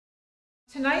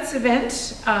Tonight's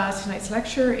event, tonight's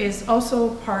lecture, is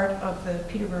also part of the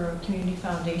Peterborough Community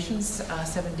Foundation's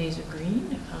 7 Days of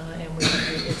Green, and we're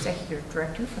the executive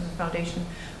director from the foundation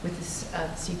with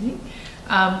this evening.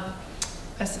 And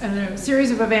a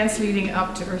series of events leading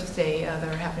up to Earth Day that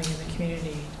are happening in the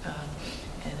community,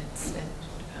 and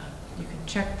you can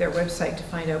check their website to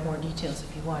find out more details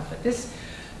if you want. But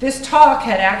this talk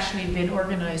had actually been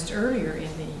organized earlier in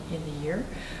the year.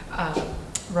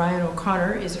 Ryan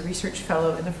O'Connor is a research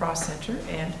fellow in the Frost Center,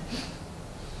 and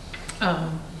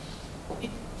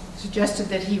suggested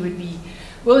that he would be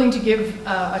willing to give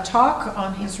a talk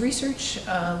on his research,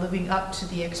 living up to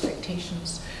the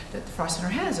expectations that the Frost Center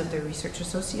has of their research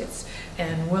associates,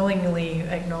 and willingly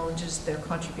acknowledges their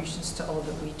contributions to all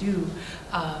that we do.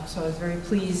 So I was very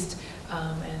pleased,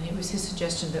 and it was his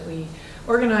suggestion that we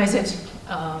organize it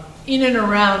in and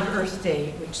around Earth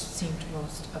Day, which seemed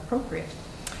most appropriate.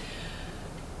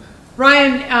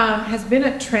 Ryan has been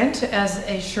at Trent as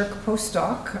a Shirk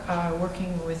postdoc,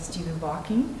 working with Stephen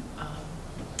Balking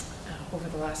over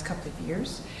the last couple of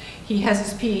years. He has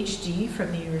his PhD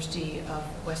from the University of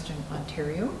Western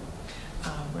Ontario,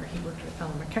 where he worked with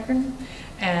Ellen McEachern,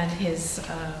 and his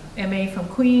MA from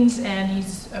Queen's, and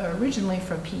he's originally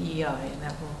from PEI, and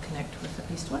that will connect with at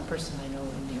least one person I know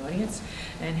in the audience.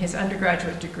 And his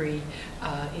undergraduate degree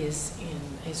is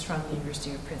from the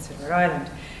University of Prince Edward Island.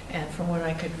 And from what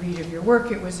I could read of your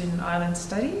work, it was in Island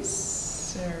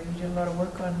Studies, or you did a lot of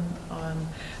work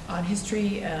on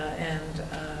history, and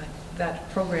that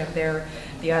program there,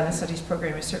 the Island Studies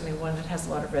program, is certainly one that has a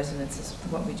lot of resonances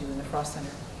with what we do in the Frost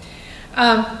Center.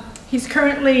 He's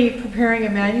currently preparing a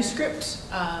manuscript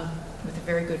with a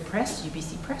very good press,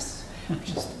 UBC Press,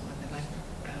 which is the one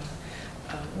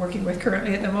that I'm working with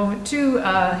currently at the moment too.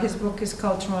 His book is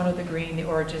called Toronto the Green, The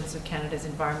Origins of Canada's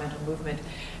Environmental Movement,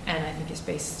 and I think is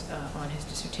based on his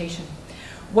dissertation.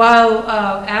 While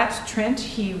at Trent,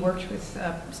 he worked with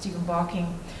Stephen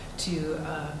Balking to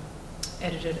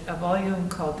edit a volume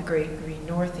called The Great Green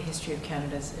North, The History of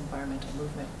Canada's Environmental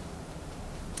Movement.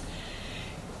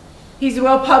 He's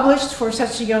well published for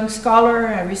such a young scholar.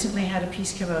 I recently had a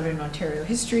piece come out in Ontario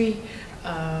History,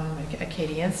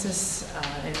 Acadiensis,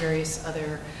 and various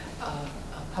other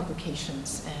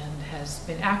publications, and has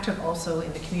been active also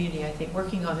in the community. I think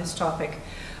working on this topic,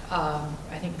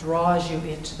 I think draws you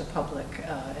into the public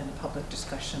and the public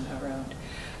discussion around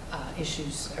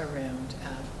issues around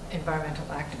environmental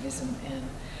activism and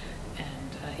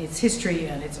its history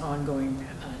and its ongoing,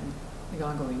 the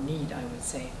ongoing need, I would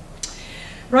say.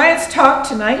 Ryan's talk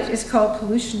tonight is called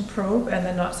Pollution Probe and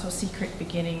the Not-So-Secret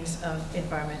Beginnings of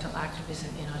Environmental Activism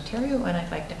in Ontario, and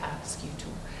I'd like to ask you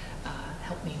to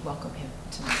help me welcome him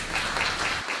tonight.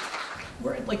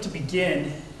 Where I'd like to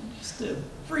begin, just to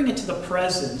bring it to the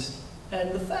present,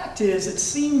 and the fact is, it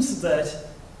seems that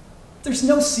there's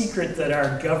no secret that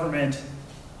our government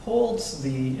holds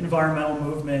the environmental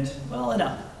movement, well, in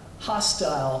a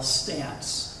hostile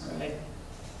stance, right?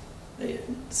 They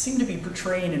seem to be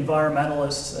portraying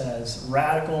environmentalists as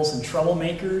radicals and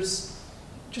troublemakers.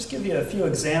 Just give you a few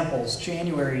examples.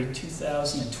 January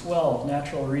 2012,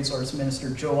 Natural Resource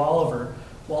Minister Joe Oliver,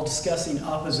 while discussing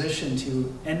opposition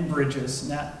to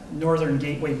Enbridge's Northern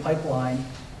Gateway Pipeline,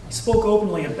 spoke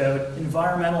openly about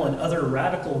environmental and other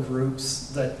radical groups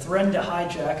that threaten to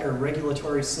hijack our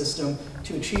regulatory system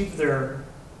to achieve their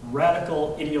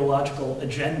radical ideological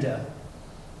agenda.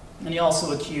 And he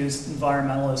also accused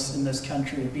environmentalists in this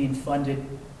country of being funded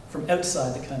from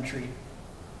outside the country.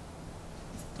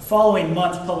 The following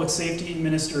month, Public Safety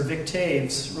Minister Vic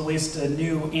Taves released a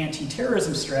new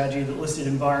anti-terrorism strategy that listed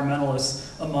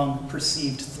environmentalists among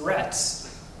perceived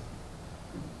threats.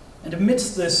 And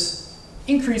amidst this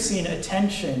increasing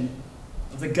attention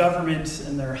of the government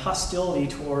and their hostility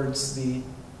towards the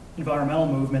environmental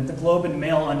movement, the Globe and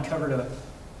Mail uncovered a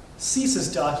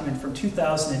CSIS document from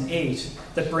 2008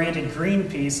 that branded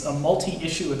Greenpeace a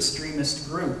multi-issue extremist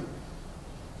group.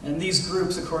 And these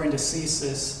groups, according to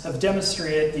CSIS, have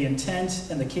demonstrated the intent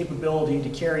and the capability to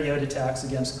carry out attacks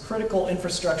against critical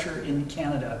infrastructure in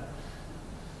Canada.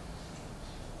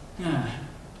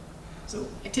 So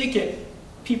I take it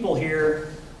people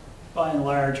here, by and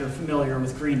large, are familiar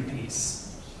with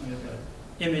Greenpeace. We have an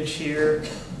image here.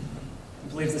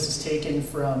 I believe this is taken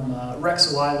from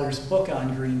Rex Weiler's book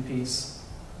on Greenpeace.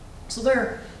 So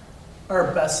they're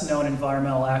our best known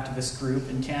environmental activist group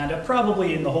in Canada,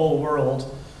 probably in the whole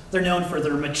world. They're known for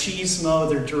their machismo,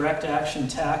 their direct action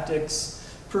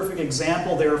tactics. Perfect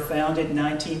example, they were founded in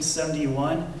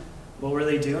 1971. What were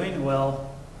they doing?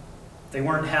 Well, they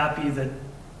weren't happy that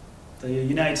the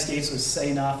United States was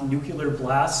setting off nuclear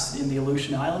blasts in the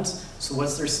Aleutian Islands. So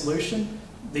what's their solution?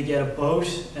 they get a boat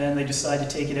and they decide to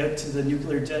take it out to the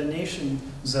nuclear detonation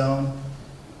zone.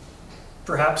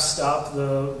 Perhaps stop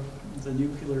the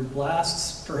nuclear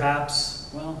blasts, perhaps,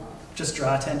 well, just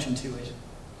draw attention to it.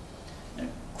 And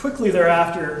quickly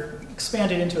thereafter,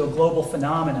 expanded into a global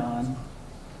phenomenon.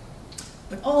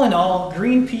 But all in all,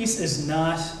 Greenpeace is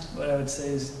not what I would say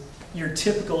is your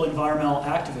typical environmental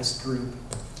activist group.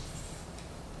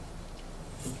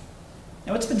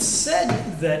 Now, it's been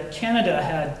said that Canada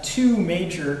had two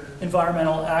major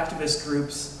environmental activist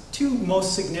groups, two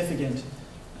most significant,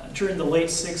 during the late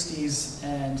 60s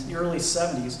and the early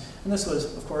 70s. And this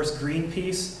was, of course,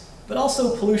 Greenpeace, but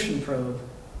also Pollution Probe.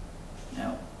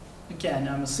 Now, again,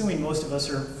 I'm assuming most of us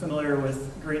are familiar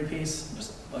with Greenpeace.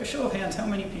 Just by a show of hands, how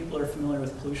many people are familiar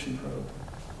with Pollution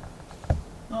Probe?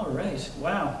 All right,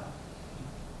 wow.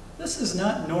 This is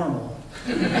not normal.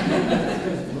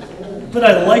 But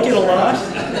I like it a lot.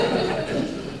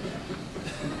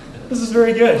 This is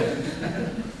very good.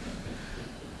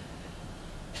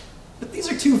 But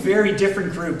these are two very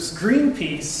different groups.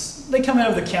 Greenpeace, they come out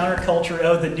of the counterculture,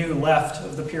 out of the new left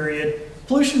of the period.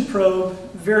 Pollution Probe,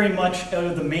 very much out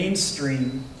of the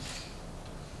mainstream.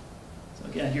 So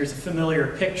again, here's a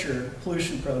familiar picture,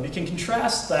 Pollution Probe. You can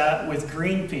contrast that with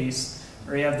Greenpeace,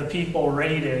 where you have the people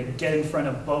ready to get in front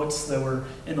of boats that were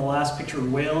in the last picture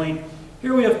whaling.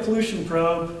 Here we have Pollution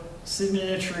Probe sitting in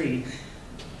a tree,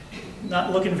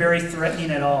 not looking very threatening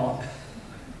at all.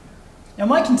 Now,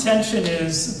 my contention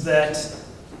is that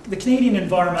the Canadian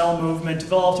environmental movement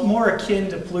developed more akin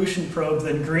to Pollution Probe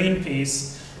than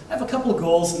Greenpeace. I have a couple of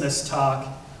goals in this talk.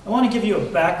 I want to give you a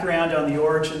background on the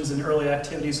origins and early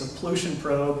activities of Pollution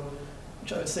Probe,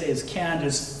 which I would say is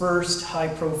Canada's first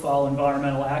high-profile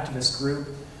environmental activist group.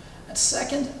 And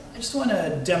second, I just want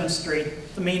to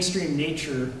demonstrate the mainstream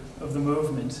nature of the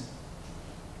movement.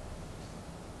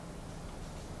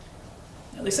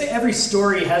 Now, they say every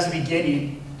story has a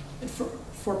beginning. And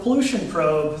for Pollution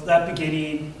Probe, that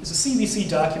beginning is a CBC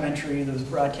documentary that was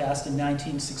broadcast in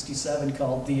 1967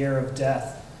 called The Air of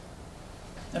Death.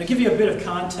 Now, to give you a bit of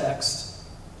context,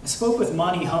 I spoke with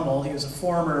Monty Hummel. He was a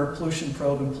former Pollution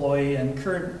Probe employee and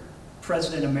current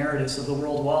President Emeritus of the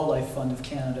World Wildlife Fund of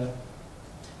Canada.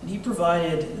 And he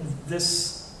provided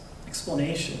this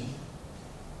explanation.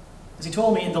 As he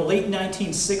told me, in the late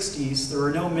 1960s, there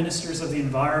were no ministers of the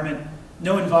environment,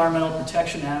 no environmental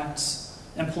protection acts,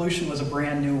 and pollution was a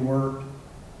brand new word.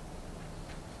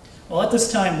 Well, at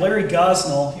this time, Larry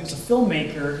Gosnell, he was a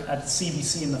filmmaker at the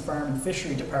CBC in the Farm and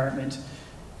Fishery Department,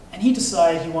 and he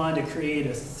decided he wanted to create a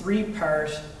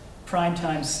 3-part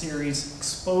primetime series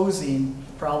exposing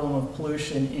the problem of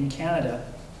pollution in Canada.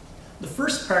 The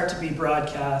first part to be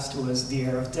broadcast was The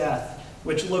Air of Death,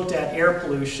 which looked at air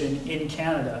pollution in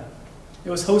Canada. It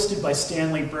was hosted by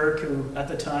Stanley Burke, who at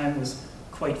the time was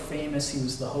quite famous. He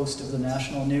was the host of the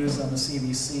national news on the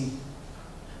CBC.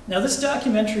 Now, this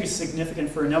documentary is significant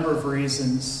for a number of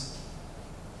reasons.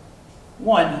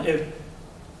 One, it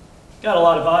got a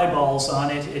lot of eyeballs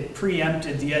on it. It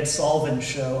preempted the Ed Sullivan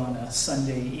Show on a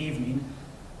Sunday evening,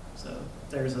 so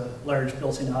there's a large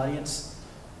built-in audience.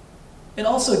 It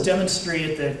also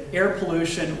demonstrated that air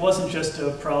pollution wasn't just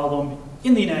a problem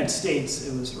in the United States,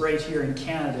 it was right here in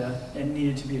Canada and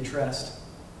needed to be addressed.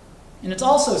 And it's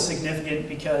also significant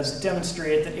because it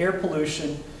demonstrated that air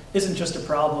pollution isn't just a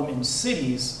problem in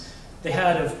cities. They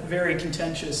had a very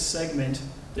contentious segment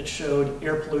that showed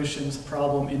air pollution's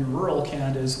problem in rural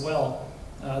Canada as well.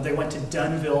 They went to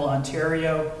Dunnville,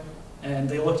 Ontario, and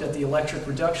they looked at the Electric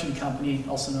Reduction Company,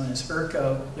 also known as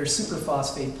ERCO, their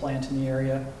superphosphate plant in the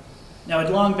area. Now, it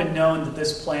had long been known that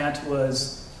this plant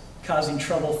was causing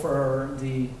trouble for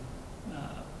the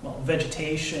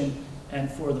vegetation and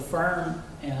for the farm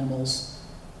animals.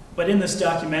 But in this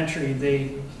documentary,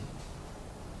 they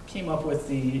came up with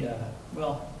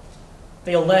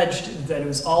they alleged that it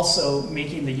was also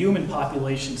making the human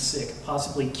population sick,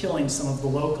 possibly killing some of the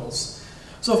locals.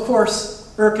 So of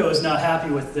course, ERCO is not happy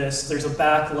with this. There's a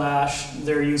backlash.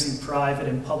 They're using private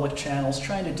and public channels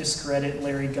trying to discredit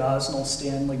Larry Gosnell,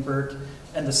 Stanley Burke,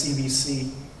 and the CBC.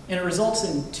 And it results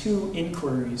in 2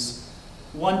 inquiries.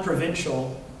 One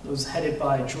provincial that was headed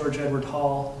by George Edward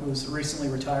Hall, who was recently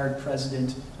retired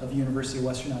president of the University of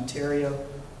Western Ontario.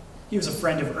 He was a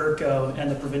friend of ERCO and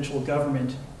the provincial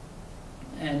government.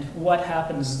 And what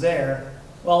happens there?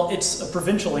 Well, it's a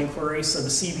provincial inquiry, so the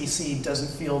CBC doesn't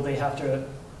feel they have to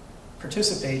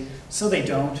participate, so they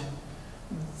don't.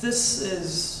 This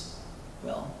is,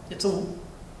 well, it's a,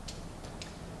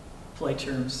 polite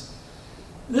terms.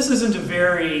 This isn't a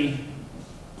very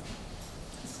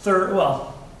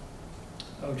oh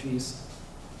geez.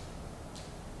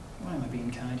 Why am I being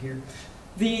kind here?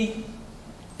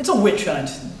 it's a witch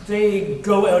hunt. They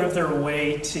go out of their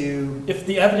way to, if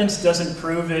the evidence doesn't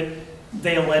prove it,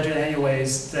 they allege it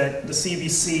anyways, that the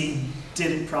CBC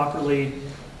didn't properly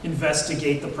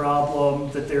investigate the problem,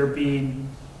 that they're being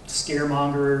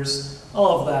scaremongers,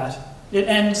 all of that. It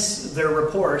ends their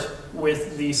report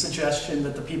with the suggestion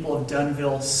that the people of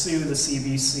Dunnville sue the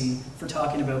CBC for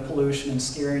talking about pollution and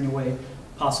scaring away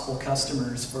possible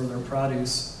customers for their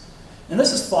produce. And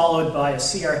this is followed by a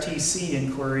CRTC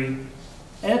inquiry,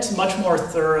 and it's much more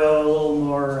thorough, a little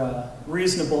more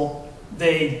reasonable.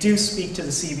 They do speak to the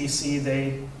CBC.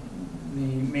 The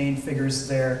main figures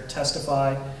there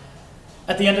testify.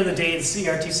 At the end of the day, the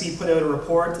CRTC put out a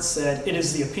report that said, "It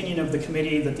is the opinion of the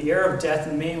committee that the Air of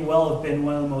Death may well have been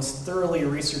one of the most thoroughly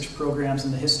researched programs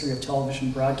in the history of television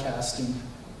broadcasting."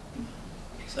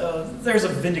 So there's a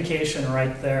vindication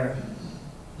right there.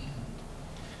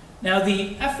 Now,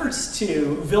 the efforts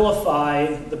to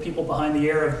vilify the people behind the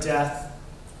Air of Death,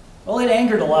 well, it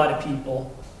angered a lot of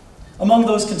people. Among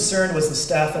those concerned was the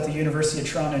staff at the University of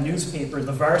Toronto newspaper,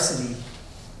 The Varsity.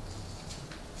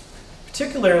 They're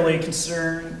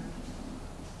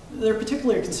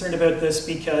particularly concerned about this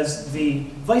because the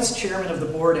vice chairman of the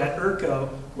board at ERCO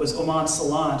was Oman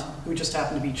Salant, who just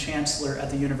happened to be chancellor at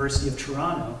the University of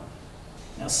Toronto.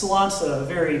 Now, Salant's a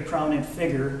very prominent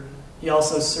figure. He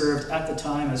also served at the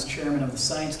time as chairman of the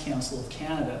Science Council of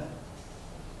Canada.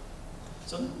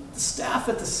 So the staff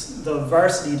at the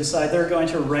Varsity decided they're going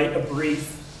to write a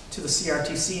brief to the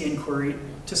CRTC inquiry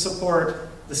to support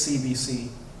the CBC.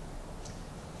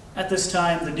 At this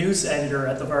time, the news editor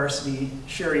at the Varsity,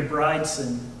 Sherry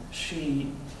Brideson,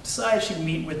 she decided she'd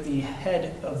meet with the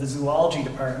head of the zoology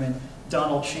department,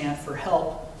 Donald Chant, for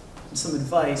help and some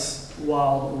advice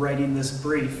while writing this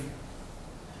brief.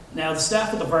 Now, the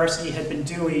staff at the Varsity had been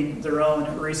doing their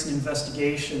own recent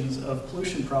investigations of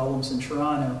pollution problems in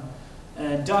Toronto,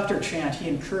 and Dr. Chant, he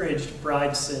encouraged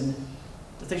Brideson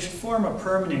that they should form a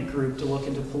permanent group to look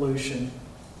into pollution.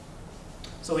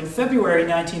 So in February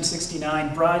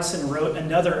 1969, Brideson wrote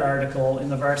another article in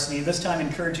the Varsity, this time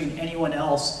encouraging anyone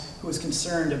else who was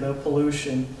concerned about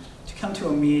pollution to come to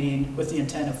a meeting with the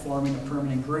intent of forming a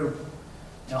permanent group.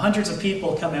 Now, hundreds of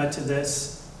people come out to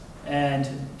this, and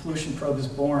Pollution Probe is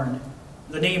born.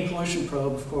 The name Pollution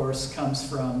Probe, of course, comes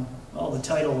from, well, the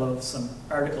title of some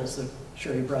articles that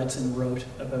Sherry Brideson wrote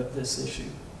about this issue.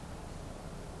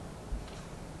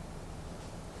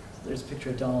 There's a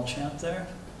picture of Donald Chant there.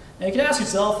 Now you can ask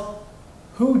yourself,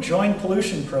 who joined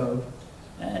Pollution Probe?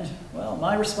 And, well,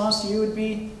 my response to you would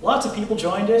be, lots of people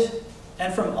joined it,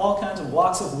 and from all kinds of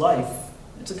walks of life.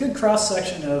 It's a good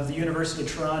cross-section of the University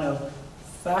of Toronto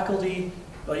faculty,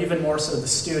 but even more so the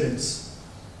students.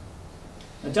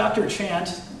 Now, Dr.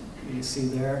 Chant, you see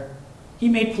there, he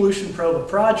made Pollution Probe a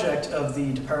project of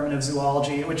the Department of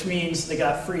Zoology, which means they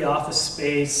got free office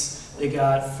space, they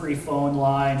got free phone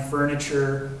line,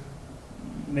 furniture,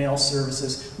 mail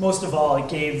services. Most of all, it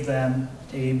gave them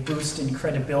a boost in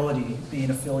credibility being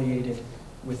affiliated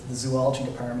with the zoology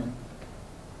department.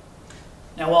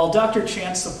 Now, while Dr.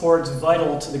 Chant's support is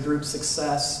vital to the group's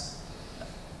success,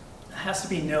 it has to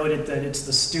be noted that it's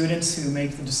the students who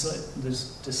make the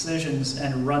decisions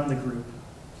and run the group.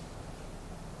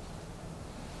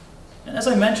 And as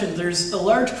I mentioned, there's a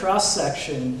large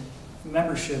cross-section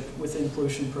membership within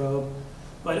Pollution Probe,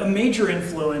 but a major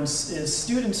influence is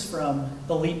students from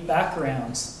elite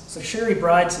backgrounds. So Sherry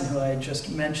Brideson, who I had just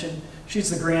mentioned, she's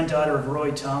the granddaughter of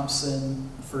Roy Thompson,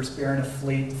 the first Baron of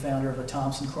Fleet, the founder of the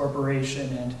Thompson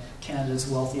Corporation, and Canada's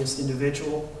wealthiest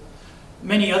individual.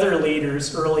 Many other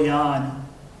leaders early on,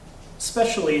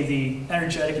 especially the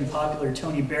energetic and popular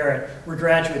Tony Barrett, were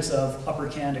graduates of Upper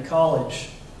Canada College.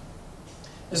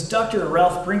 As Dr.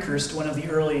 Ralph Brinkhurst, one of the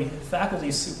early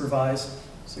faculty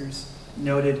supervisors,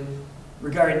 noted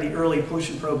regarding the early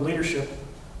Pollution Probe leadership,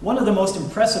 one of the most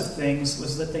impressive things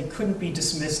was that they couldn't be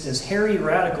dismissed as hairy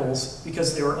radicals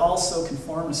because they were all so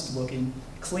conformist looking.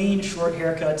 Clean, short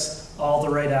haircuts, all the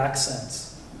right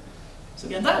accents. So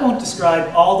again, that won't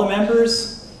describe all the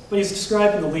members, but he's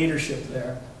describing the leadership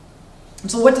there. And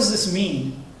so what does this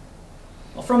mean?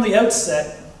 Well, from the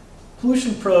outset,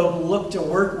 Pollution Probe looked to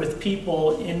work with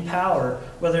people in power,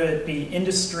 whether it be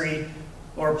industry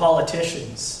or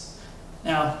politicians.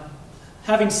 Now,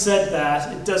 having said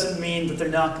that, it doesn't mean that they're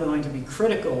not going to be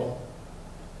critical,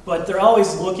 but they're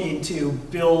always looking to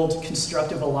build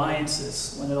constructive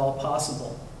alliances when at all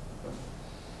possible.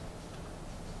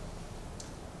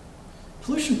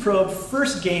 Pollution Probe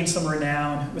first gained some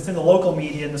renown within the local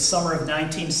media in the summer of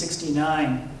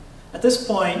 1969. At this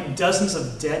point, dozens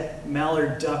of dead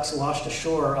mallard ducks washed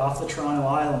ashore off the Toronto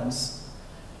Islands.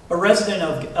 A resident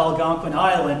of Algonquin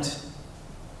Island,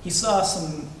 he saw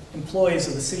some employees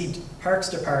of the city parks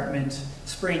department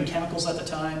spraying chemicals at the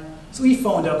time. So he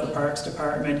phoned up the parks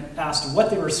department, asked what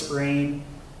they were spraying,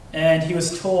 and he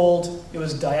was told it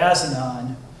was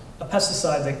diazinon, a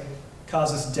pesticide that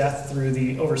causes death through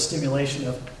the overstimulation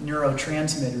of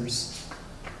neurotransmitters.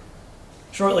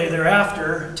 Shortly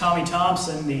thereafter, Tommy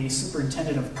Thompson, the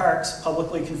superintendent of parks,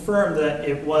 publicly confirmed that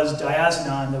it was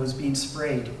diazinon that was being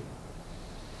sprayed.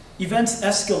 Events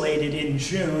escalated in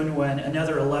June when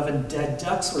another 11 dead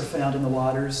ducks were found in the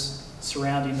waters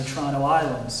surrounding the Toronto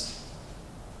Islands.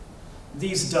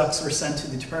 These ducks were sent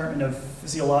to the Department of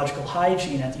Physiological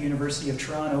Hygiene at the University of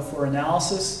Toronto for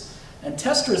analysis, and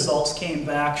test results came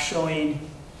back showing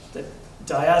that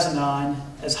diazinon,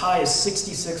 as high as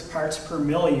 66 parts per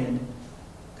million,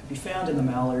 could be found in the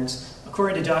mallards.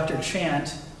 According to Dr.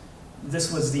 Chant,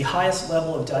 this was the highest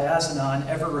level of diazinon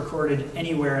ever recorded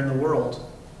anywhere in the world.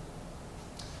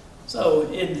 So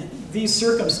in these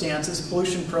circumstances,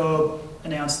 Pollution Probe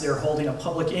announced they're holding a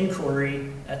public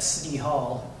inquiry at City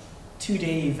Hall, a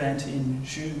 2-day event in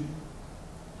July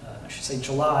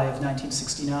of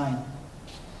 1969.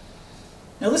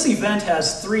 Now this event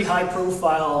has 3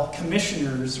 high-profile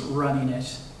commissioners running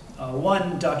it.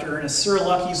 One, Dr. Ernest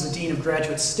Surluck, he's the Dean of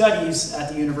Graduate Studies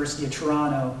at the University of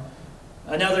Toronto.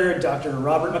 Another, Dr.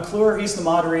 Robert McClure, he's the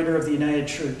moderator of the United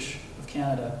Church of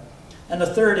Canada. And the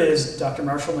third is Dr.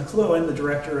 Marshall McLuhan, the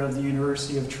director of the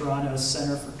University of Toronto's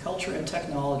Centre for Culture and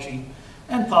Technology,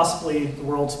 and possibly the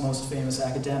world's most famous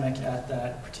academic at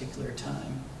that particular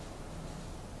time.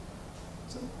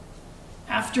 So,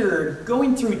 after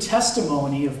going through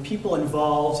testimony of people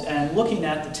involved and looking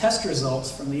at the test results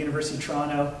from the University of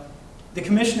Toronto, the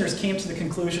commissioners came to the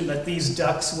conclusion that these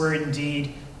ducks were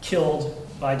indeed killed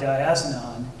by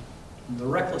diazinon, the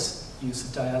reckless use of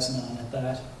diazinon at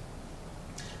that.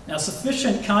 Now,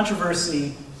 sufficient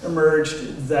controversy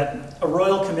emerged that a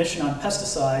Royal Commission on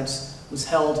Pesticides was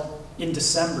held in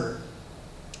December.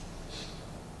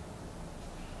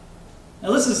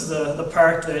 Now, this is the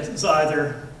part that is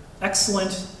either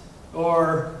excellent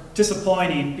or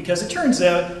disappointing, because it turns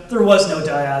out there was no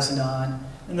diazinon,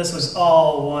 and this was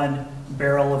all one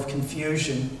barrel of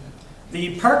confusion.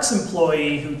 The parks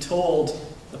employee who told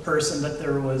the person that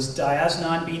there was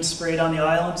diazinon being sprayed on the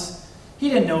islands, he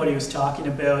didn't know what he was talking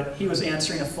about. He was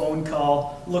answering a phone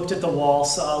call, looked at the wall,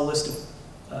 saw a list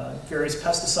of various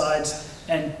pesticides,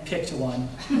 and picked one.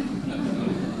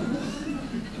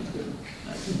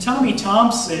 Tommy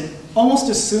Thompson, almost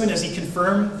as soon as he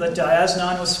confirmed that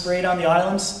diazinon was sprayed on the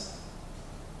islands,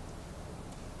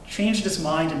 changed his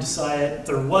mind and decided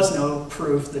there was no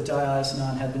proof that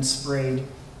diazinon had been sprayed.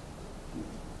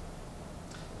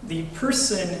 The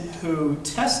person who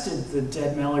tested the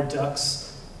dead mallard ducks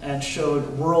and showed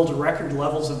world record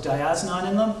levels of diazinon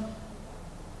in them,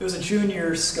 it was a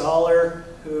junior scholar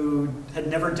who had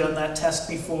never done that test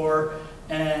before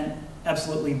and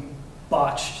absolutely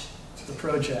botched the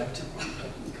project.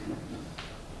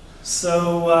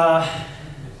 So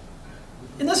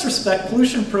in this respect,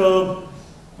 Pollution Probe,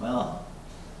 well,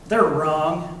 they're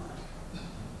wrong,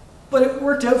 but it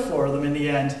worked out for them in the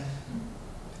end.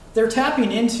 They're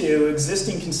tapping into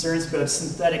existing concerns about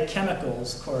synthetic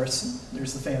chemicals, of course.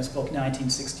 There's the famous book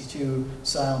 1962,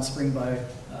 Silent Spring by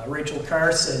Rachel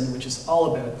Carson, which is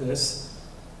all about this.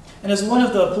 And as one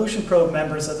of the Pollution Probe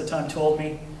members at the time told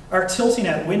me, our tilting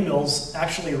at windmills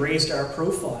actually raised our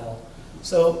profile.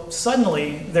 So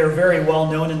suddenly, they're very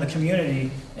well known in the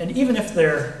community, and even if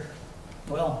they're,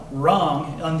 well,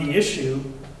 wrong on the issue,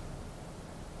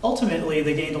 ultimately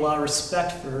they gained a lot of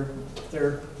respect for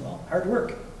their, well, hard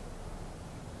work.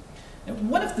 And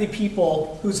one of the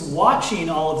people who's watching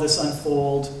all of this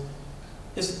unfold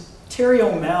is Terry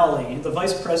O'Malley, the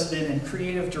vice president and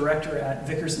creative director at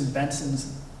Vickers &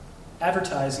 Benson's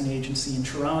advertising agency in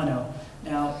Toronto.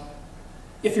 Now,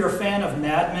 if you're a fan of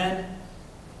Mad Men,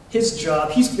 his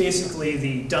job, he's basically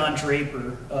the Don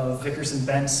Draper of Vickers &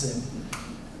 Benson,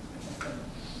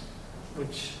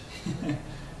 which,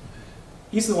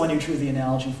 he's the one who drew the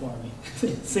analogy for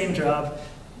me. Same job,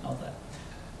 all that.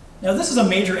 Now, this is a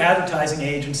major advertising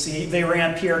agency. They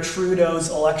ran Pierre Trudeau's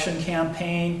election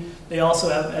campaign. They also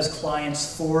have as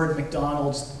clients Ford,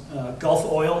 McDonald's,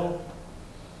 Gulf Oil.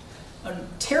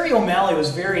 Terry O'Malley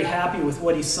was very happy with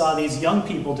what he saw these young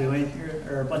people doing.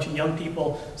 There are a bunch of young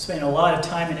people spending a lot of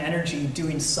time and energy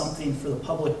doing something for the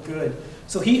public good.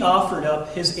 So he offered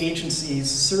up his agency's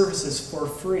services for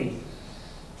free.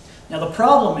 Now, the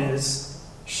problem is,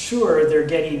 sure, they're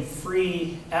getting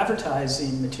free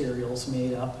advertising materials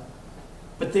made up,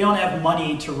 but they don't have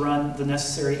money to run the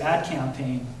necessary ad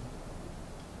campaign.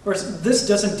 Of course, this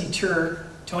doesn't deter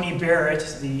Tony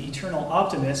Barrett, the eternal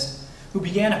optimist, who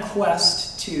began a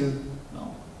quest to,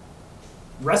 well,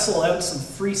 wrestle out some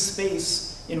free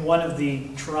space in one of the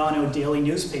Toronto daily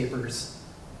newspapers.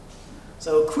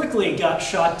 So quickly it got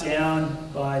shot down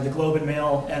by the Globe and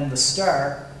Mail and the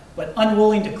Star, but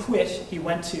unwilling to quit, he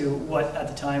went to what at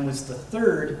the time was the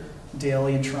third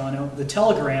daily in Toronto, the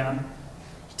Telegram.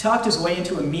 He talked his way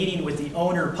into a meeting with the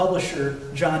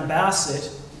owner-publisher, John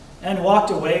Bassett, and walked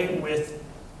away with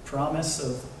promise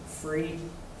of free,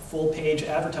 full-page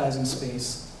advertising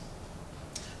space.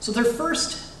 So their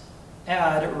first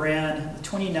ad ran the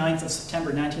 29th of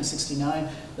September 1969.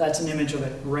 That's an image of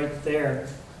it right there.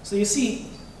 So you see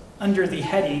under the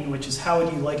heading, which is "How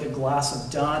would you like a glass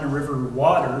of Don River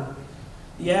water?"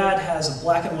 the ad has a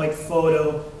black and white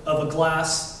photo of a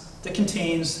glass that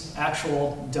contains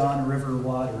actual Don River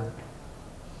water.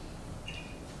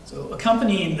 So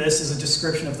accompanying this is a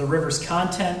description of the river's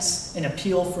contents, an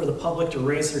appeal for the public to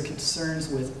raise their concerns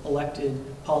with elected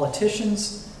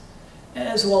politicians,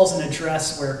 as well as an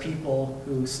address where people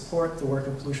who support the work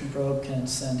of Pollution Probe can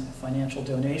send financial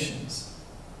donations.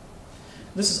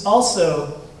 This is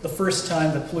also the first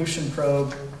time that Pollution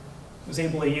Probe was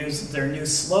able to use their new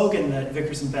slogan that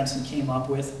Vickers and Benson came up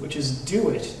with, which is "Do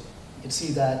It." You can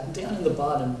see that down in the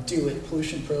bottom, "Do It,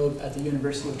 Pollution Probe at the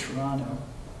University of Toronto."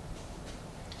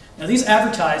 Now these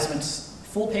advertisements,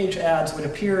 full-page ads, would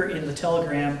appear in the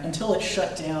Telegram until it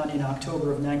shut down in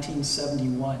October of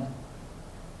 1971.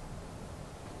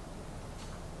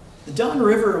 The Don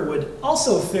River would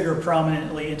also figure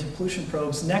prominently into Pollution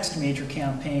Probe's next major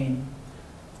campaign.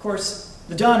 Of course,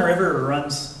 the Don River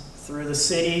runs through the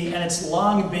city, and it's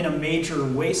long been a major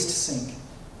waste sink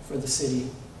for the city.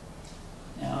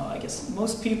 Now, I guess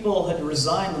most people had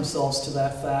resigned themselves to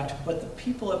that fact, but the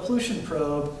people at Pollution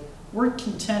Probe weren't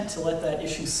content to let that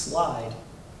issue slide.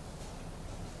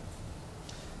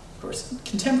 Of course,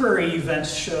 contemporary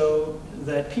events show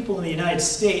that people in the United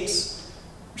States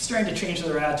are starting to change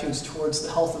their attitudes towards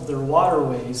the health of their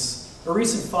waterways. A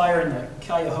recent fire in the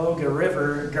Cuyahoga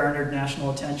River garnered national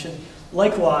attention.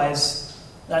 Likewise,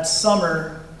 that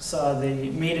summer saw the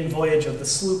maiden voyage of the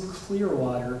sloop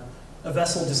Clearwater, a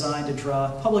vessel designed to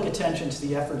draw public attention to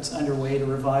the efforts underway to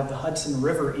revive the Hudson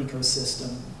River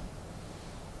ecosystem.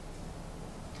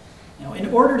 Now,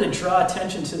 in order to draw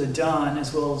attention to the Don,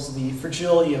 as well as the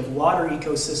fragility of water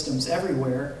ecosystems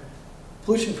everywhere,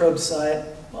 Pollution Probe decided,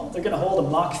 well, they're going to hold a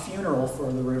mock funeral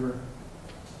for the river.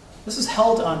 This is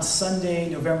held on Sunday,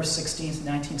 November 16th,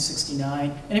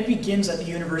 1969, and it begins at the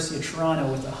University of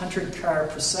Toronto with a 100-car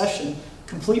procession,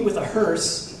 complete with a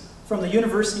hearse, from the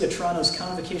University of Toronto's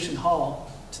Convocation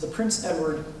Hall to the Prince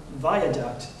Edward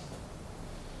Viaduct.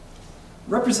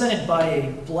 Represented by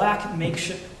a black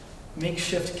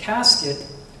makeshift casket,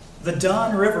 the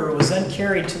Don River was then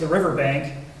carried to the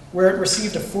riverbank, where it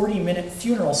received a 40-minute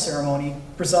funeral ceremony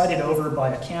presided over by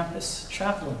a campus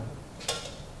chaplain.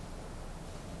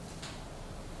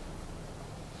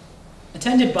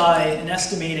 Attended by an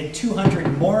estimated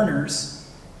 200 mourners,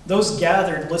 those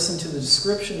gathered listened to the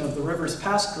description of the river's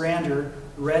past grandeur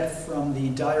read from the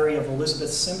diary of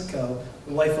Elizabeth Simcoe,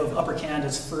 the wife of Upper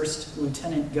Canada's first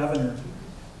lieutenant governor.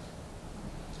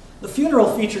 The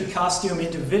funeral featured costume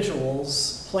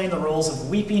individuals playing the roles of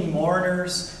weeping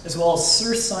mourners, as well as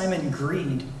Sir Simon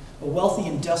Greed, a wealthy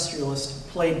industrialist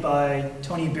played by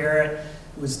Tony Barrett,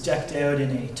 who was decked out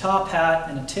in a top hat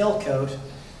and a tailcoat.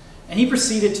 And he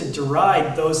proceeded to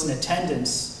deride those in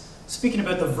attendance, speaking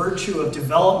about the virtue of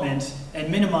development and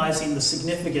minimizing the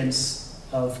significance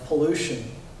of pollution.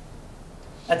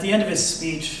 At the end of his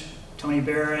speech, Tony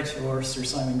Barrett, or Sir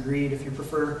Simon Greed if you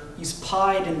prefer, he's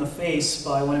pied in the face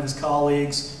by one of his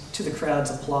colleagues to the crowd's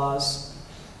applause.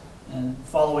 And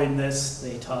following this,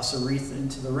 they toss a wreath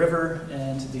into the river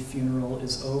and the funeral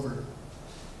is over.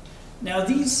 Now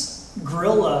these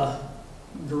guerrilla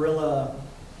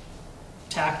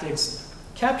tactics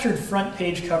captured front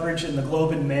page coverage in the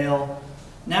Globe and Mail,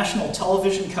 national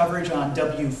television coverage on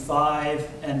W5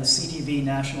 and the CTV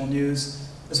National News,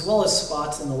 as well as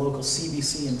spots in the local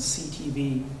CBC and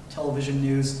CTV television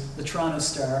news, the Toronto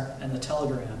Star and the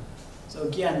Telegram. So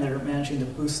again, they're managing to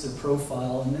boost their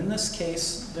profile, and in this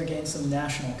case, they're getting some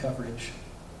national coverage.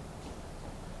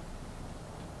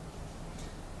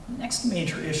 Next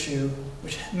major issue,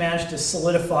 which managed to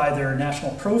solidify their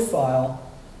national profile,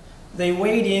 they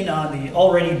weighed in on the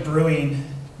already brewing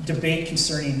debate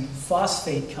concerning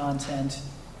phosphate content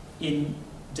in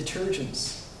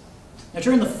detergents. Now,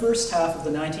 during the first half of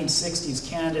the 1960s,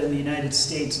 Canada and the United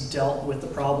States dealt with the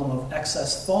problem of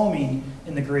excess foaming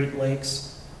in the Great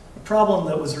Lakes, a problem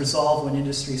that was resolved when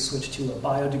industry switched to a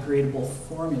biodegradable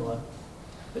formula.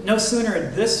 But no sooner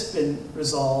had this been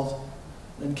resolved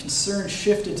than concern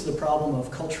shifted to the problem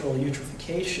of cultural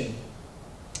eutrophication.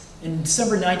 In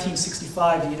December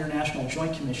 1965, the International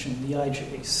Joint Commission, the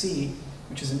IJC,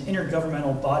 which is an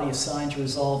intergovernmental body assigned to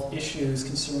resolve issues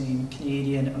concerning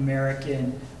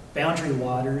Canadian-American boundary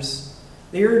waters,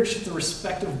 they urged the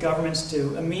respective governments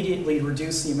to immediately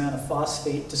reduce the amount of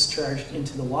phosphate discharged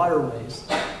into the waterways.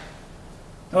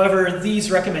 However,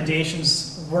 these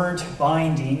recommendations weren't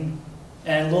binding,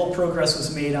 and little progress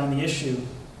was made on the issue.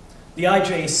 The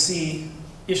IJC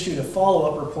issued a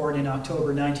follow-up report in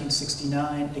October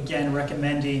 1969, again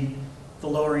recommending the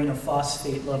lowering of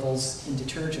phosphate levels in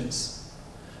detergents.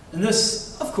 And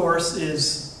this, of course,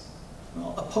 is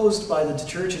opposed by the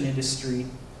detergent industry,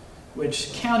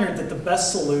 which countered that the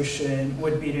best solution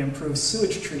would be to improve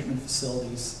sewage treatment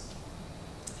facilities.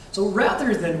 So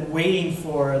rather than waiting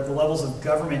for the levels of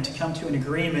government to come to an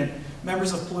agreement,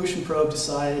 members of Pollution Probe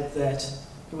decided that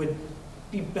it would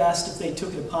be best if they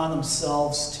took it upon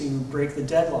themselves to break the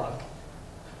deadlock.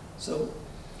 So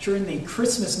during the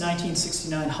Christmas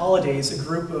 1969 holidays, a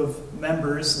group of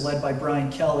members led by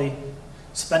Brian Kelly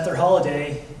spent their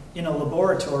holiday in a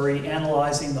laboratory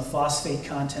analyzing the phosphate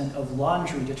content of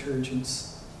laundry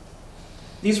detergents.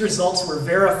 These results were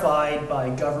verified by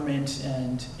government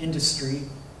and industry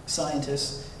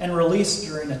scientists and released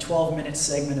during a 12-minute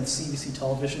segment of CBC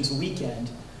Television's Weekend.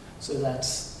 So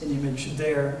that's an image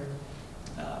there.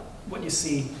 What you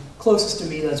see closest to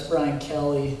me, that's Brian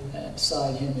Kelly, and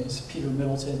beside him is Peter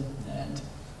Middleton, and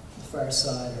the far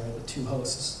side are the two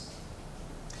hosts.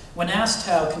 When asked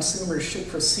how consumers should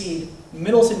proceed,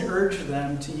 Middleton urged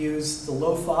them to use the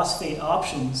low phosphate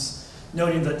options,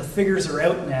 noting that the figures are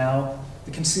out now,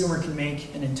 the consumer can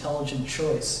make an intelligent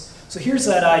choice. So here's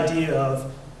that idea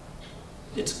of,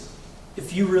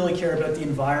 if you really care about the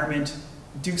environment,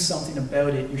 do something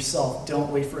about it yourself.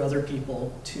 Don't wait for other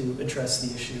people to address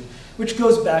the issue, which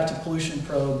goes back to Pollution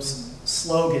Probe's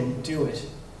slogan, do it.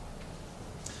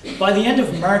 By the end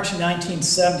of March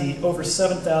 1970, over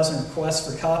 7,000 requests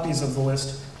for copies of the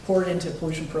list poured into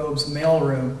Pollution Probe's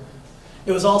mailroom.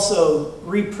 It was also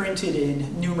reprinted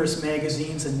in numerous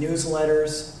magazines and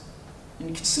newsletters.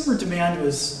 And consumer demand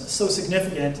was so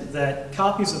significant that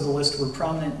copies of the list were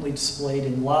prominently displayed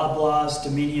in Loblaws,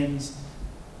 Dominion,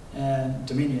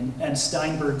 and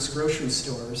Steinberg's grocery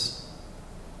stores.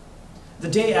 The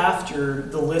day after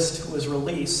the list was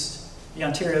released, the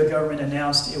Ontario government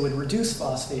announced it would reduce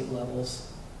phosphate levels.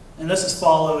 And this is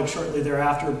followed shortly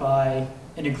thereafter by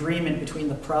an agreement between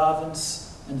the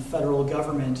province and the federal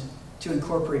government to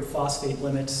incorporate phosphate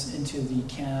limits into the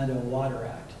Canada Water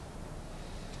Act.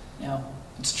 Now,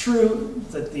 it's true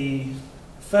that the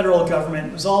federal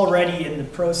government was already in the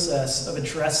process of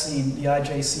addressing the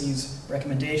IJC's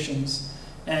recommendations,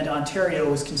 and Ontario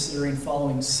was considering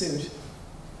following suit.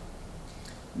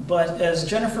 But as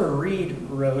Jennifer Reed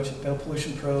wrote about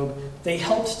Pollution Probe, they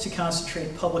helped to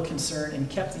concentrate public concern and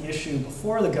kept the issue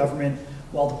before the government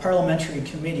while the parliamentary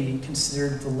committee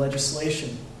considered the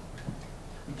legislation.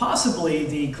 And possibly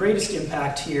the greatest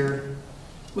impact here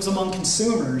was among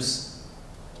consumers.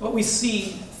 What we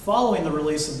see following the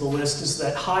release of the list is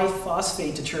that high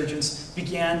phosphate detergents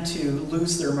began to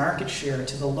lose their market share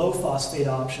to the low phosphate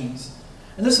options.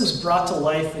 And this was brought to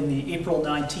life in the April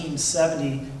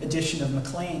 1970 edition of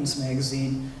Maclean's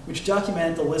magazine, which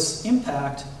documented the list's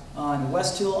impact on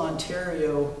West Hill,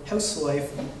 Ontario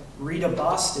housewife Rita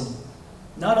Boston.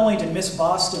 Not only did Miss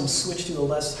Boston switch to a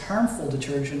less harmful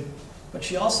detergent, but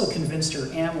she also convinced her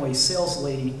Amway sales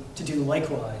lady to do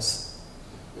likewise.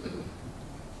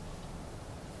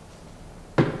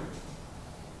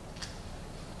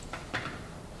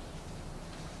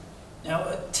 Now,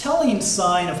 a telling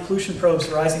sign of Pollution Probe's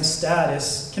rising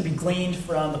status can be gleaned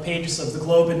from the pages of the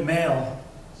Globe and Mail.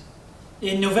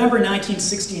 In November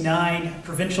 1969,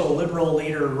 provincial Liberal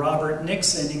leader Robert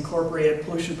Nixon incorporated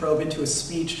Pollution Probe into a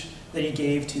speech that he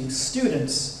gave to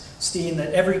students, stating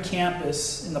that every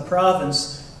campus in the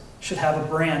province should have a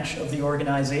branch of the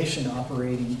organization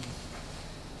operating.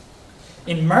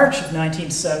 In March of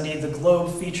 1970, the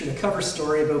Globe featured a cover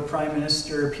story about Prime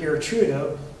Minister Pierre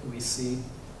Trudeau, who we see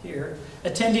here,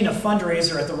 attending a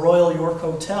fundraiser at the Royal York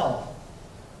Hotel.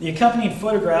 The accompanying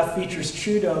photograph features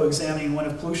Trudeau examining one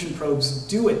of Pollution Probe's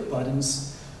Do It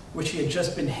buttons, which he had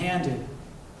just been handed.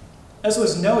 As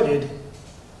was noted,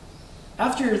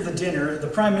 after the dinner, the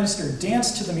Prime Minister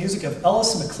danced to the music of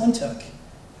Ellis McClintock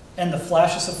and the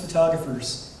flashes of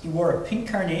photographers. He wore a pink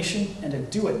carnation and a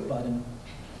Do It button.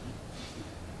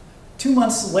 2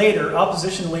 months later,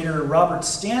 opposition leader Robert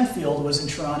Stanfield was in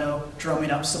Toronto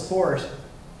drumming up support.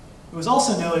 It was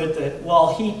also noted that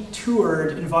while he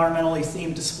toured environmentally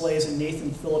themed displays in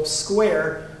Nathan Phillips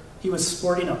Square, he was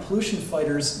sporting a Pollution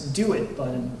Fighters Do It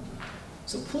button.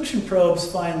 So Pollution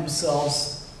Probes find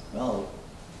themselves, well,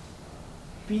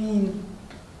 being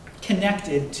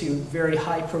connected to very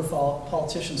high-profile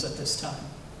politicians at this time.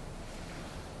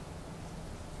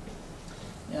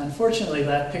 And unfortunately,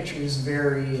 that picture is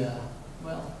very,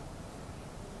 well,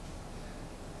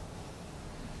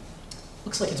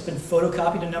 looks like it's been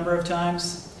photocopied a number of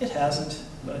times. It hasn't,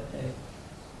 but hey,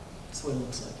 that's what it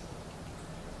looks like.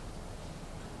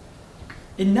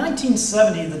 In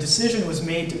 1970, the decision was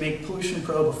made to make Pollution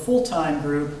Probe a full-time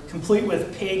group, complete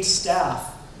with paid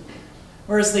staff,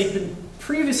 whereas they'd been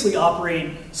previously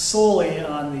operating solely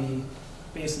on the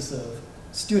basis of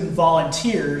student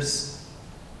volunteers.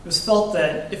 It was felt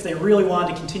that if they really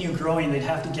wanted to continue growing, they'd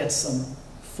have to get some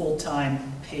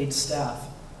full-time paid staff.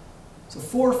 So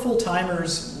 4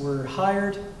 full-timers were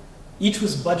hired. Each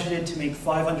was budgeted to make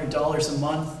 $500 a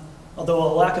month, although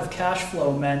a lack of cash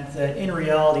flow meant that in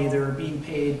reality they were being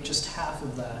paid just half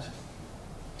of that.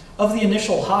 Of the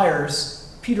initial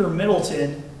hires, Peter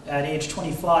Middleton, at age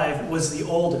 25, was the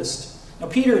oldest. Now,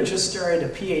 Peter had just started a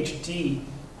PhD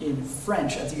in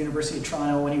French at the University of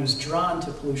Toronto when he was drawn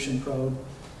to Pollution Probe.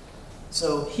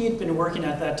 So he had been working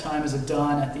at that time as a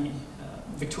don at the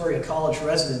Victoria College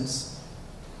residence.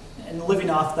 And living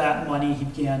off that money, he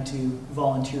began to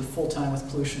volunteer full-time with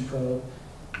Pollution Probe.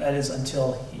 That is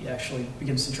until he actually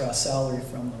begins to draw a salary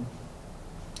from them.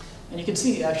 And you can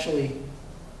see actually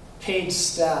paid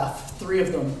staff, 3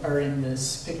 of them are in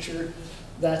this picture.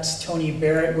 That's Tony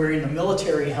Barrett wearing a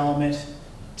military helmet.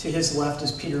 To his left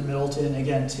is Peter Middleton.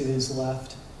 Again, to his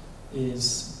left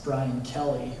is Brian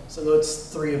Kelly. So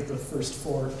that's 3 of the first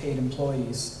 4 paid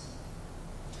employees.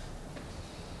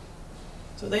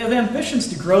 So they have ambitions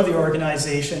to grow the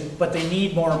organization, but they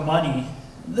need more money.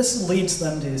 This leads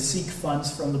them to seek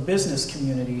funds from the business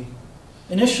community.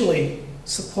 Initially,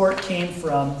 support came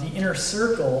from the inner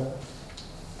circle.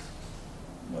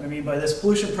 What I mean by this,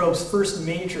 Pollution Probe's first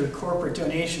major corporate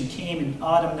donation came in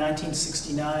autumn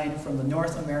 1969 from the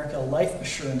North America Life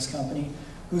Assurance Company,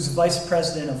 whose vice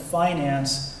president of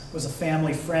finance was a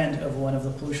family friend of one of the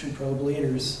Pollution Probe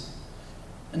leaders.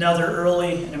 Another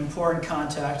early and important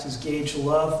contact is Gage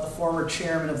Love, the former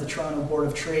chairman of the Toronto Board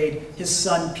of Trade. His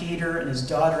son Peter and his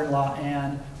daughter-in-law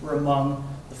Anne were among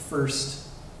the first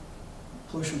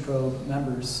Pollution Probe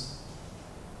members.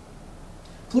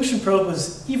 Pollution Probe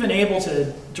was even able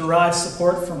to derive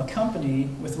support from a company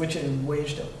with which it had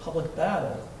waged a public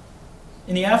battle.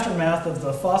 In the aftermath of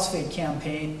the phosphate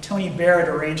campaign, Tony Barrett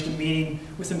arranged a meeting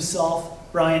with himself,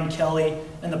 Brian Kelly,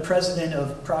 and the president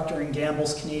of Procter &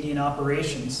 Gamble's Canadian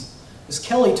operations. As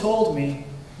Kelly told me,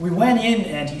 we went in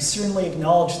and he certainly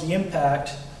acknowledged the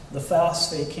impact the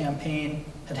phosphate campaign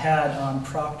had had on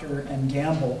Procter &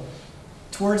 Gamble.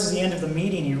 Towards the end of the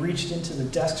meeting, he reached into the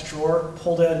desk drawer,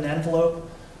 pulled out an envelope,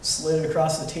 slid it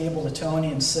across the table to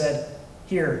Tony and said,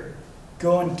 "Here,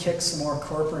 go and kick some more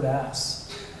corporate ass."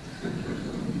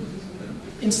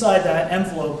 Inside that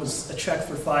envelope was a check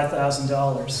for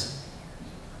 $5,000.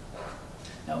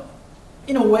 Now,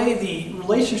 in a way, the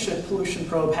relationship Pollution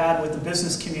Probe had with the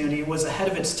business community was ahead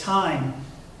of its time.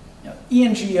 Now,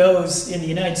 ENGOs in the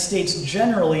United States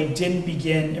generally didn't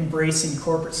begin embracing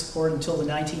corporate support until the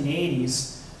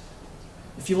 1980s.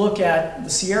 If you look at the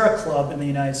Sierra Club in the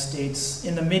United States,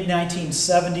 in the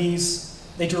mid-1970s,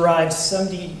 they derived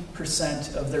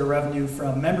 70% of their revenue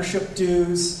from membership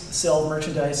dues, sale of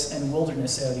merchandise, and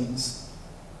wilderness outings.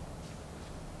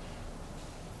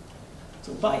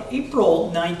 So by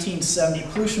April 1970,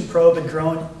 Pollution Probe had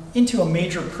grown into a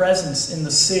major presence in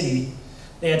the city.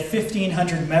 They had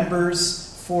 1,500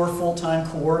 members, 4 full-time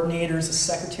coordinators, a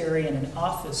secretary, and an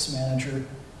office manager.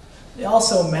 They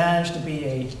also managed to be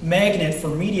a magnet for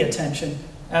media attention,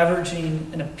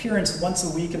 averaging an appearance once a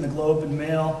week in the Globe and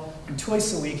Mail and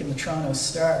twice a week in the Toronto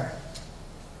Star.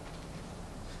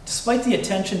 Despite the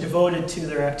attention devoted to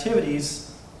their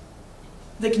activities,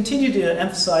 they continued to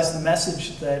emphasize the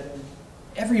message that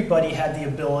everybody had the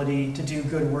ability to do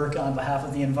good work on behalf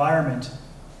of the environment.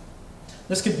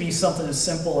 This could be something as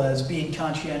simple as being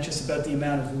conscientious about the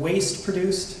amount of waste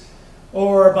produced,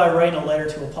 or by writing a letter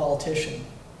to a politician.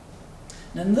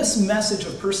 And this message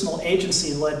of personal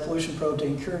agency led Pollution Probe to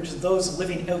encourage those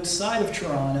living outside of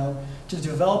Toronto to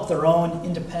develop their own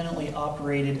independently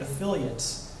operated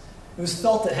affiliates. It was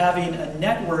felt that having a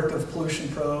network of pollution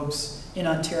probes in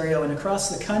Ontario and across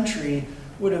the country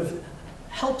would have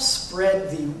helped spread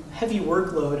the heavy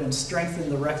workload and strengthen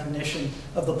the recognition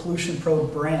of the Pollution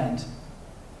Probe brand.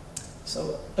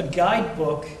 So a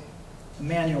guidebook, a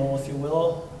manual, if you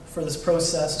will, for this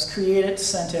process was created,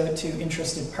 sent out to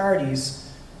interested parties.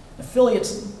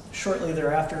 Affiliates shortly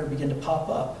thereafter begin to pop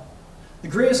up. The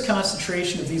greatest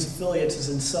concentration of these affiliates is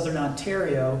in southern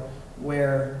Ontario,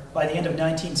 where by the end of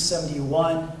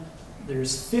 1971,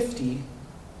 there's 50,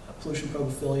 pollution probe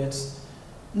affiliates.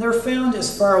 And they're found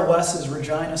as far west as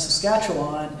Regina,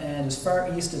 Saskatchewan, and as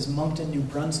far east as Moncton, New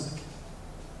Brunswick.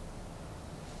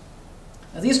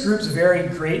 Now, these groups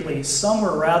varied greatly. Some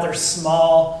were rather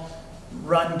small,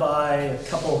 run by a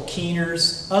couple of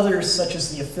keeners. Others, such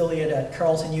as the affiliate at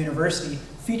Carleton University,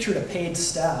 featured a paid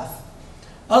staff.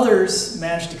 Others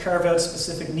managed to carve out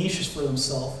specific niches for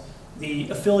themselves. The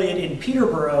affiliate in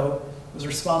Peterborough was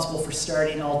responsible for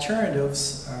starting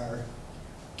Alternatives, our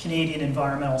Canadian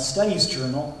Environmental Studies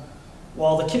journal,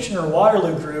 while the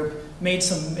Kitchener-Waterloo group made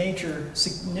some major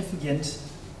significant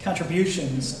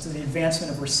contributions to the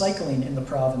advancement of recycling in the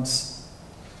province.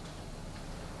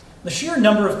 The sheer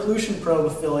number of pollution probe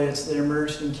affiliates that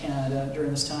emerged in Canada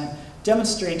during this time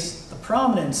demonstrates the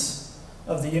prominence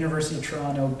of the University of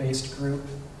Toronto-based group.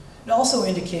 It also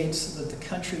indicates that the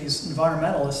country's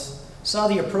environmentalists saw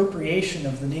the appropriation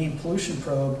of the name pollution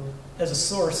probe as a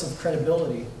source of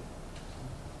credibility.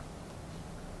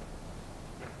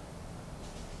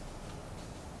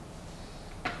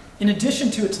 In addition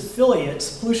to its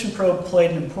affiliates, Pollution Probe played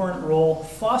an important role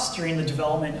fostering the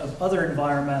development of other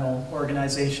environmental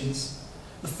organizations.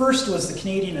 The first was the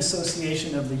Canadian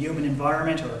Association of the Human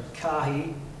Environment, or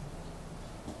CAHI.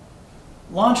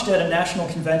 Launched at a national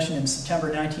convention in September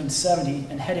 1970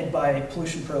 and headed by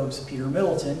Pollution Probe's Peter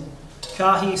Middleton,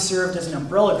 CAHI served as an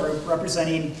umbrella group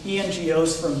representing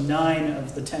ENGOs from 9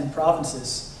 of the 10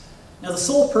 provinces. Now, the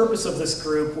sole purpose of this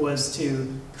group was to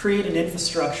create an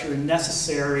infrastructure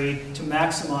necessary to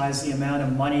maximize the amount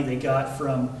of money they got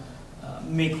from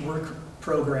make work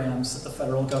programs that the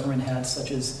federal government had, such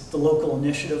as the Local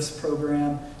Initiatives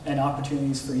Program and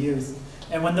Opportunities for Youth.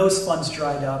 And when those funds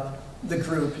dried up, the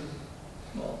group,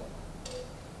 well,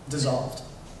 dissolved.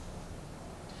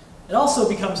 It also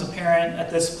becomes apparent at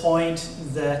this point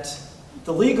that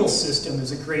the legal system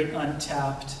is a great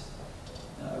untapped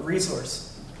resource.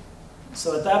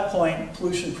 So at that point,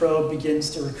 Pollution Probe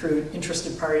begins to recruit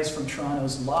interested parties from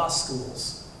Toronto's law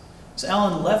schools. As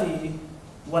Alan Levy,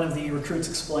 one of the recruits,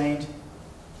 explained,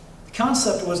 the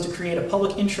concept was to create a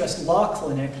public interest law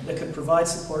clinic that could provide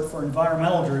support for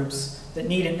environmental groups that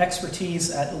needed expertise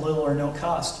at little or no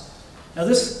cost. Now,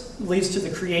 this leads to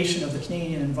the creation of the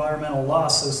Canadian Environmental Law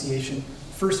Association,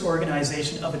 the first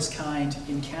organization of its kind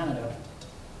in Canada.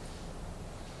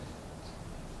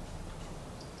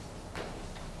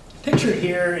 Pictured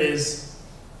here is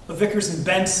a Vickers and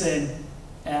Benson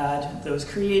ad that was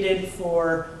created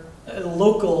for a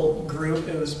local group.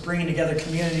 It was bringing together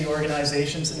community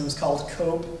organizations, and it was called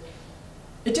COPE.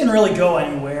 It didn't really go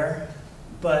anywhere,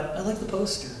 but I like the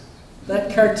poster.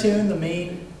 That cartoon, the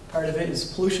main part of it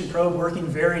is Pollution Probe working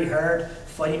very hard,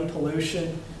 fighting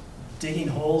pollution, digging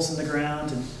holes in the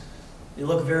ground, and they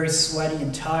look very sweaty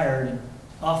and tired, and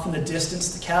off in the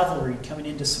distance, the cavalry coming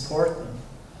in to support them.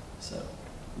 So,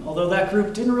 although that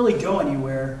group didn't really go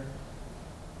anywhere,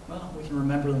 well, we can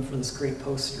remember them for this great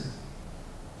poster.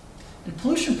 And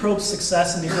Pollution Probe's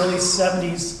success in the early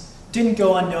 70s didn't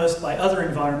go unnoticed by other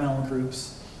environmental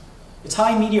groups. Its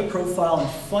high media profile and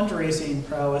fundraising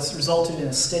prowess resulted in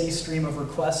a steady stream of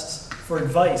requests for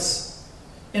advice.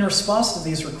 In response to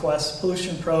these requests,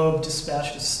 Pollution Probe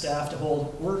dispatched its staff to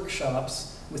hold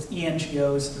workshops with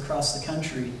ENGOs across the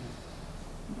country.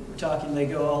 We're talking they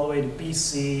go all the way to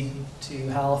BC, to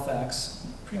Halifax,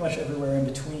 pretty much everywhere in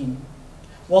between.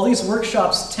 While these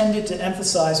workshops tended to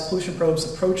emphasize Pollution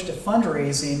Probe's approach to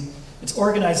fundraising, its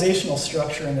organizational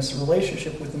structure and its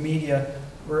relationship with the media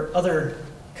were other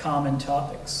common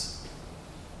topics.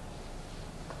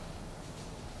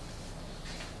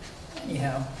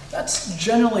 Anyhow, that's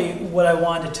generally what I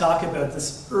wanted to talk about,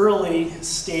 this early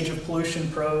stage of Pollution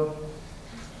Probe.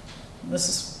 This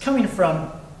is coming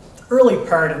from the early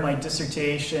part of my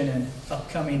dissertation and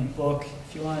upcoming book.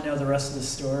 If you want to know the rest of the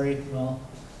story, well,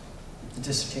 the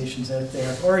dissertation's out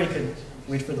there. Or you could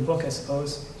wait for the book, I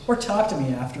suppose. Or talk to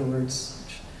me afterwards,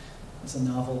 which is a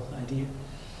novel idea.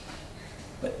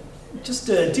 But just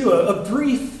to do a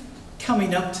brief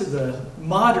coming up to the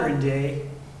modern day,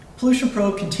 Pollution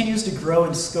Probe continues to grow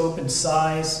in scope and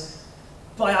size.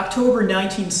 By October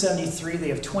 1973, they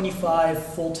have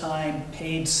 25 full-time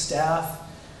paid staff.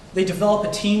 They develop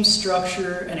a team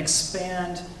structure and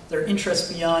expand their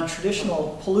interests beyond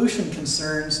traditional pollution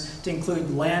concerns to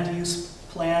include land use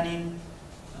planning,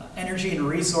 energy and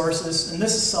resources, and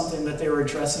this is something that they were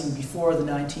addressing before the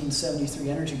 1973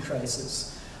 energy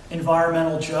crisis.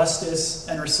 Environmental justice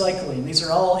and recycling. These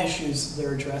are all issues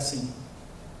they're addressing.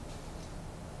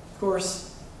 Of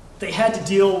course, they had to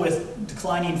deal with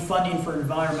declining funding for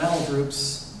environmental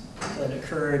groups that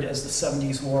occurred as the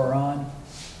 70s wore on.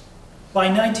 By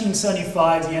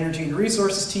 1975, the Energy and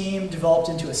Resources team developed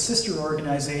into a sister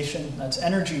organization, that's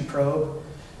Energy Probe,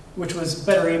 which was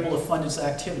better able to fund its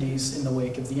activities in the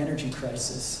wake of the energy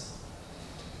crisis.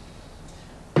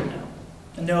 Now,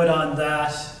 a note on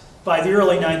that, by the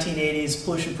early 1980s,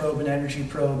 Pollution Probe and Energy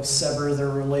Probe sever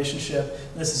their relationship.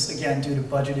 This is, again, due to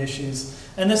budget issues.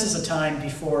 And this is a time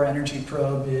before Energy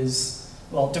Probe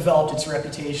developed its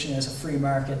reputation as a free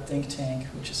market think tank,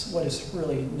 which is what it's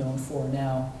really known for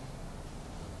now.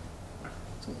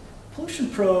 So, Pollution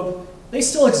Probe, they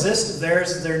still exist.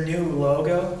 There's their new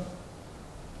logo.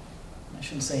 I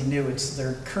shouldn't say new, it's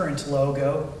their current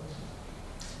logo.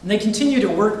 And they continue to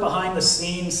work behind the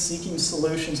scenes, seeking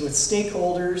solutions with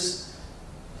stakeholders.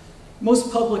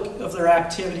 Most public of their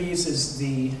activities is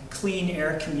the Clean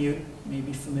Air Commute, you may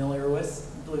be familiar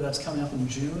with. I believe that's coming up in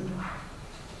June.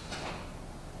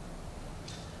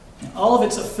 And all of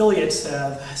its affiliates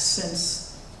have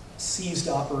since ceased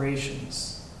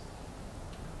operations.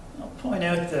 I'll point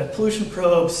out that Pollution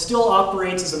Probe still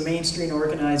operates as a mainstream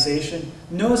organization,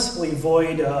 noticeably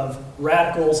void of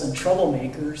radicals and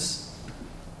troublemakers.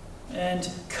 And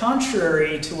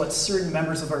contrary to what certain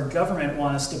members of our government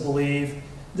want us to believe,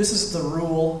 this is the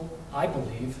rule, I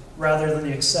believe, rather than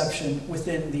the exception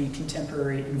within the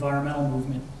contemporary environmental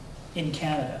movement in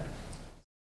Canada.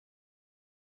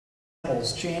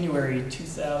 January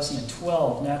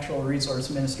 2012, Natural Resource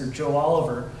Minister Joe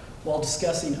Oliver, while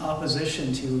discussing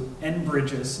opposition to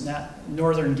Enbridge's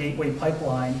Northern Gateway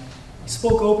Pipeline,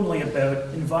 spoke openly about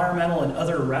environmental and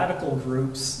other radical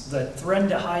groups that threaten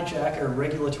to hijack our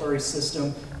regulatory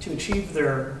system to achieve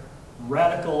their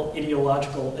radical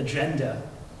ideological agenda.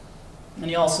 And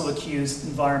he also accused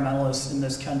environmentalists in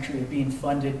this country of being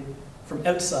funded from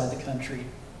outside the country.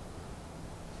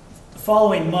 The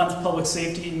following month, Public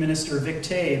Safety Minister Vic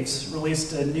Taves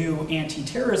released a new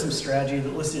anti-terrorism strategy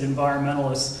that listed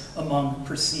environmentalists among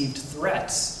perceived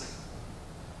threats.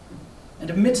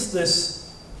 And amidst this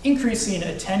increasing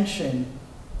attention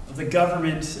of the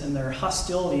government and their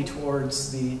hostility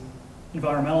towards the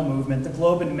environmental movement, the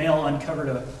Globe and Mail uncovered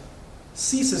a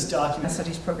CSIS document.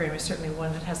 Studies program is certainly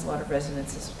one that has a lot of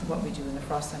resonances with what we do in the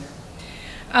Frost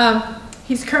Center.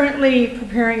 He's currently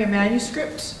preparing a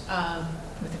manuscript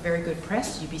with a very good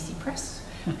press, UBC Press,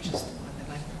 which is the one that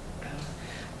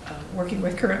I'm working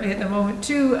with currently at the moment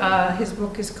too. His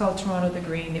book is called Toronto the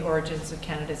Green, The Origins of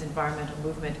Canada's Environmental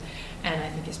Movement, and I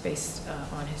think it's based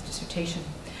on his dissertation.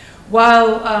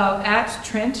 While at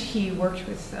Trent, he worked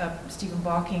with Stephen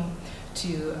Balking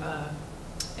to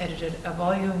edit a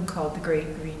volume called The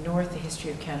Great Green North, The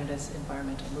History of Canada's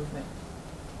Environmental Movement.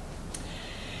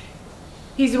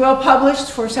 He's well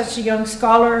published for such a young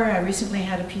scholar. I recently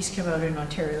had a piece come out in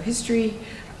Ontario History,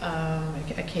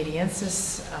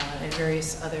 Acadiensis, and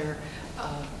various other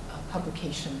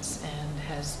publications, and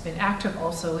has been active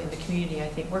also in the community, I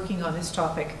think, working on this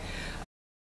topic.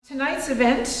 Tonight's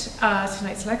event,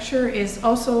 tonight's lecture, is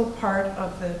also part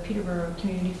of the Peterborough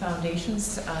Community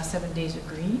Foundation's 7 Days of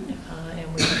Green,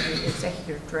 and we have the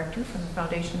executive director from the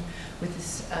foundation with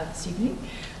us this evening.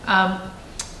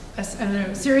 And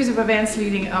a series of events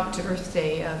leading up to Earth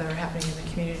Day that are happening in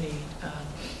the community,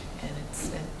 and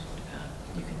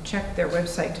you can check their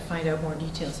website to find out more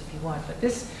details if you want. But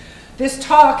this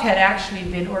talk had actually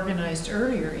been organized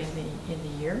earlier in the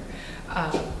year.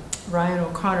 Ryan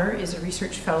O'Connor is a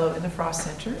research fellow in the Frost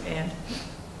Center, and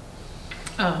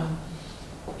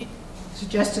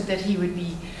suggested that he would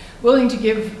be willing to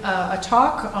give a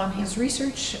talk on his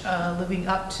research, living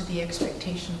up to the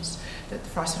expectations that the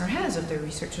Frost Center has of their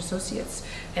research associates,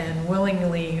 and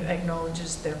willingly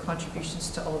acknowledges their contributions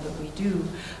to all that we do.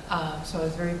 So I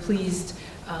was very pleased,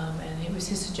 and it was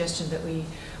his suggestion that we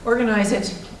organize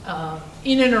it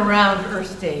in and around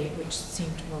Earth Day, which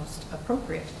seemed most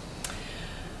appropriate.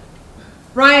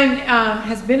 Ryan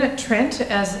has been at Trent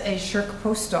as a SSHRC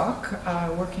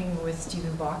postdoc, working with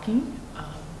Stephen Balking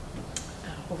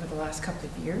over the last couple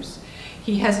of years.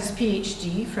 He has his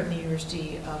PhD from the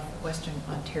University of Western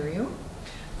Ontario,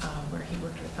 where he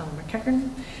worked with Ellen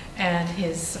McEachern, and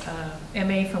his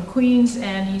MA from Queen's,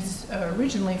 and he's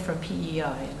originally from PEI,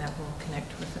 and that will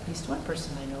connect with at least one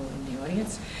person I know in the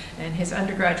audience. And his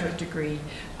undergraduate degree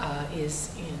is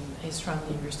from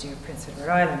the University of Prince Edward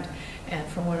Island. And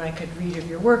from what I could read of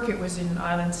your work, it was in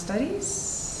Island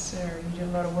Studies. You did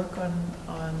a lot of work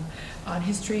on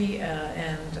history,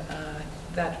 and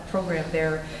that program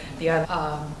there,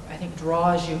 I think,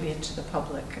 draws you into the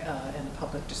public and the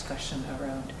public discussion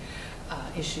around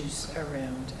issues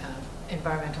around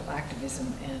environmental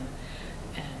activism and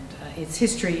its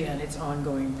history and its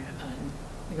ongoing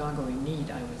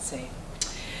need, I would say.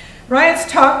 Ryan's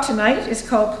talk tonight is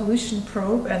called Pollution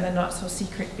Probe and the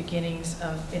Not-So-Secret Beginnings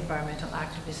of Environmental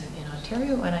Activism in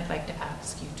Ontario, and I'd like to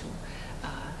ask you to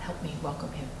help me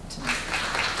welcome him tonight.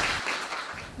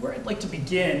 Where I'd like to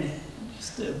begin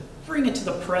is to bring it to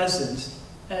the present.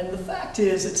 And the fact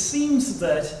is, it seems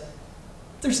that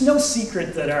there's no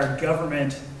secret that our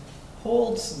government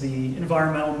holds the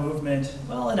environmental movement,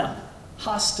 well, in a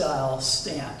hostile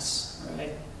stance,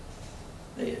 right?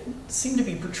 They seem to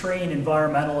be portraying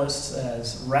environmentalists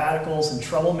as radicals and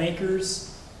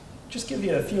troublemakers. Just give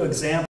you a few examples.